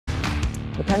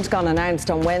The Pentagon announced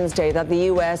on Wednesday that the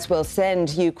US will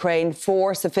send Ukraine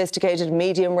 4 sophisticated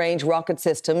medium-range rocket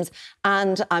systems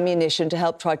and ammunition to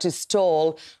help try to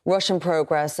stall Russian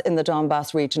progress in the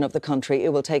Donbas region of the country.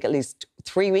 It will take at least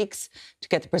 3 weeks to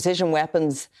get the precision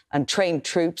weapons and trained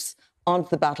troops onto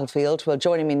the battlefield. Well,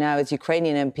 joining me now is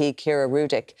Ukrainian MP Kira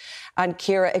Rudik. And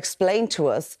Kira, explain to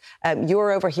us,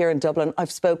 you're over here in Dublin.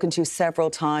 I've spoken to you several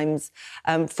times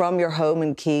from your home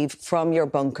in Kyiv, from your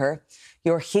bunker.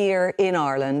 You're here in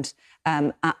Ireland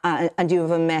and you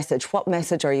have a message. What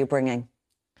message are you bringing?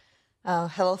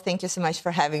 Hello, thank you so much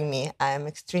for having me. I'm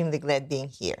extremely glad being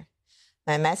here.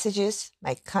 My message is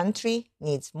my country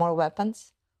needs more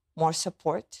weapons, more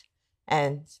support,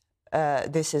 and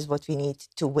this is what we need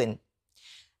to win.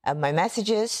 My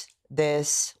message is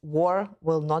this war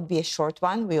will not be a short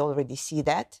one. We already see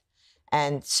that.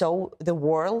 And so the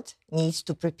world needs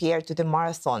to prepare to the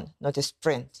marathon, not a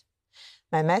sprint.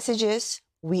 My message is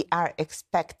we are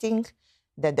expecting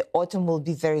that the autumn will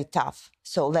be very tough.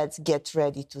 So let's get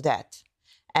ready to that.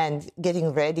 And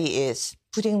getting ready is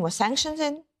putting more sanctions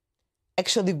in,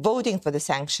 actually voting for the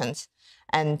sanctions,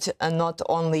 and not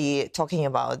only talking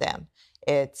about them.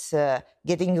 It's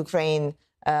getting Ukraine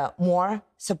more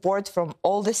support from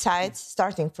all the sides,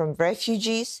 starting from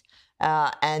refugees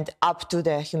and up to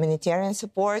the humanitarian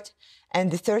support.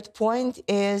 And the third point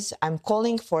is I'm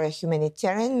calling for a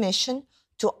humanitarian mission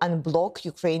to unblock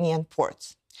Ukrainian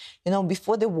ports. You know,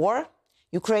 before the war,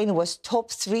 Ukraine was top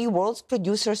 3 world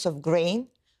producers of grain,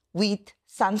 wheat,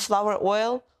 sunflower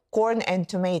oil, corn and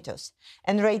tomatoes.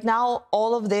 And right now,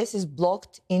 all of this is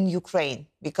blocked in Ukraine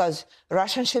because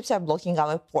Russian ships are blocking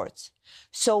our ports.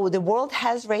 So the world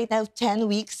has right now 10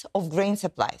 weeks of grain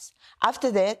supplies. After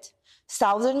that,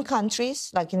 southern countries,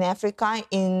 like in Africa,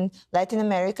 in Latin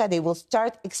America, they will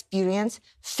start experience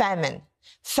famine.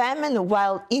 Famine,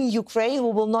 while in Ukraine,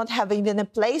 we will not have even a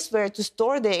place where to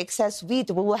store the excess wheat.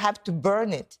 We will have to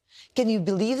burn it. Can you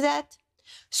believe that?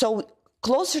 So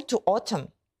closer to autumn,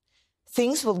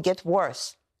 things will get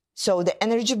worse. So the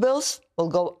energy bills will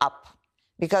go up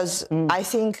because I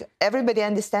think everybody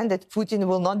understands that Putin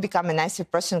will not become a nicer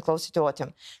person closer to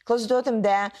autumn. Closer to autumn,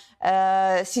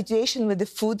 the situation with the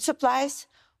food supplies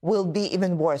will be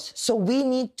even worse. So we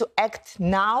need to act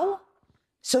now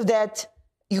so that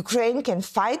Ukraine can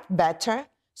fight better,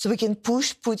 so we can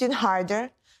push Putin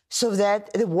harder, so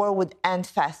that the war would end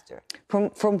faster.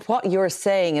 From what you're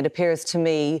saying, it appears to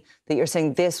me that you're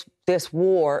saying this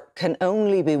war can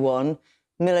only be won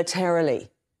militarily.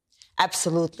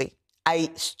 Absolutely.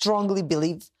 I strongly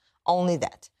believe only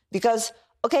that. Because,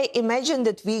 okay, imagine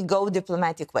that we go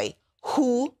diplomatic way.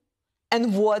 Who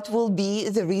and what will be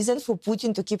the reason for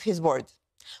Putin to keep his word?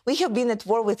 We have been at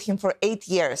war with him for 8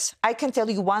 years. I can tell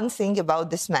you one thing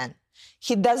about this man.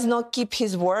 He does not keep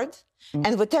his word.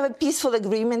 And whatever peaceful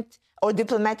agreement or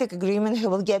diplomatic agreement he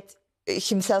will get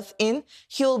himself in,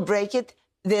 he will break it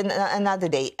then another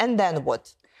day. And then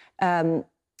what?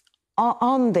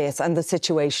 On this and the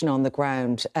situation on the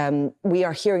ground, we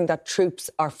are hearing that troops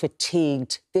are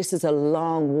fatigued. This is a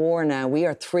long war now. We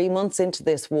are 3 months into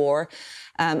this war.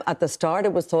 At the start,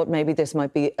 it was thought maybe this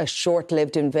might be a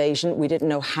short-lived invasion. We didn't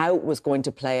know how it was going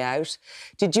to play out.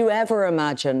 Did you ever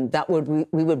imagine that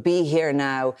we would be here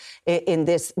now in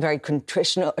this very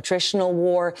attritional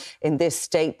war, in this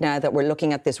state now that we're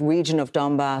looking at this region of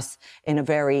Donbas in a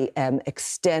very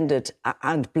extended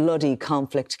and bloody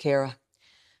conflict, Kira?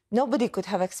 Nobody could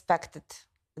have expected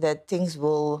that things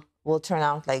will turn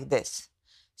out like this.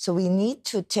 So we need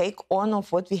to take on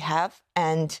of what we have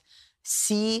and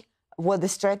see what the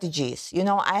strategy is. You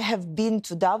know, I have been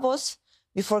to Davos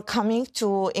before coming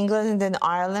to England and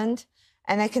Ireland,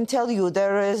 and I can tell you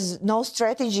there is no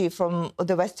strategy from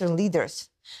the Western leaders.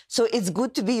 So it's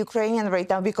good to be Ukrainian right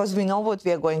now because we know what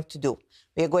we are going to do.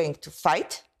 We are going to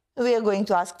fight. We are going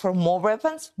to ask for more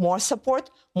weapons, more support,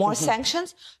 more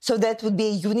sanctions. So that would be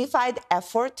a unified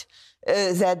effort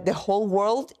that the whole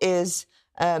world is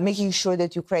making sure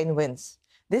that Ukraine wins.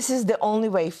 This is the only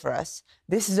way for us.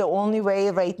 This is the only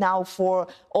way right now for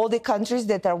all the countries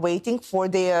that are waiting for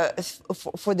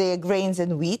their grains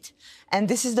and wheat. And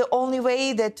this is the only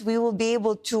way that we will be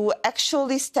able to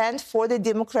actually stand for the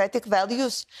democratic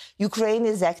values. Ukraine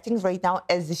is acting right now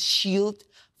as a shield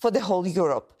for the whole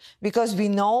Europe, because we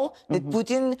know that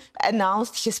Putin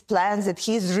announced his plans that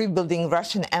he is rebuilding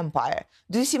Russian empire.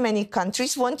 Do you see many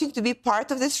countries wanting to be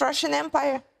part of this Russian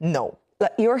empire? No.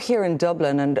 You're here in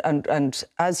Dublin, and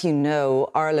as you know,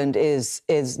 Ireland is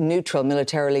neutral,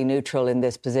 militarily neutral in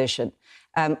this position.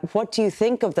 What do you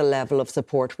think of the level of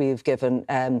support we've given,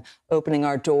 opening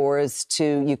our doors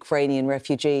to Ukrainian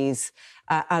refugees,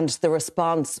 and the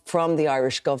response from the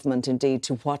Irish government, indeed,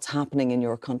 to what's happening in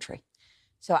your country?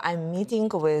 So I'm meeting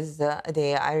with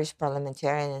the Irish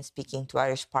parliamentarian and speaking to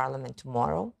Irish Parliament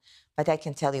tomorrow. But I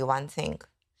can tell you one thing.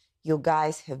 You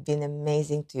guys have been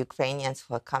amazing to Ukrainians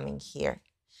who are coming here.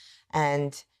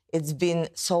 And it's been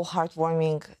so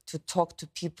heartwarming to talk to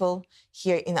people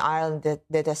here in Ireland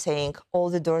that are saying,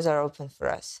 all the doors are open for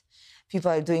us.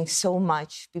 People are doing so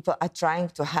much. People are trying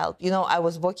to help. You know, I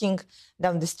was walking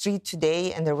down the street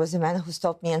today and there was a man who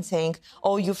stopped me and saying,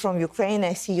 oh, you're from Ukraine,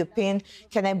 I see your pin.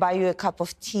 Can I buy you a cup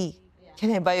of tea?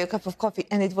 Can I buy you a cup of coffee?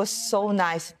 And it was so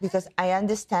nice because I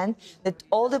understand that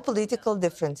all the political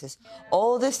differences,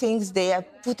 all the things they are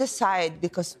put aside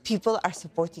because people are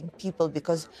supporting people,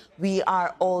 because we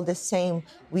are all the same.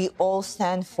 We all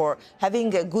stand for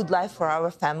having a good life for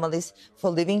our families, for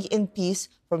living in peace,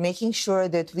 for making sure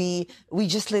that we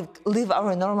just live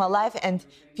our normal life. And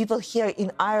people here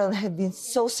in Ireland have been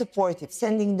so supportive,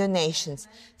 sending donations,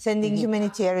 sending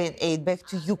humanitarian aid back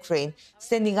to Ukraine,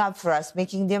 standing up for us,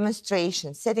 making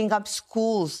demonstrations, setting up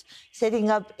schools, setting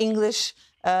up English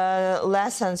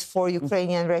lessons for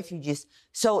Ukrainian refugees.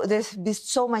 So there's been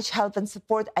so much help and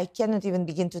support, I cannot even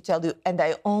begin to tell you. And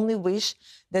I only wish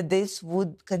that this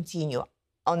would continue.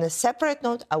 On a separate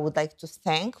note, I would like to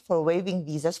thank for waiving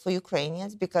visas for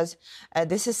Ukrainians, because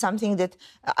this is something that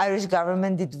Irish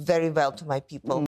government did very well to my people.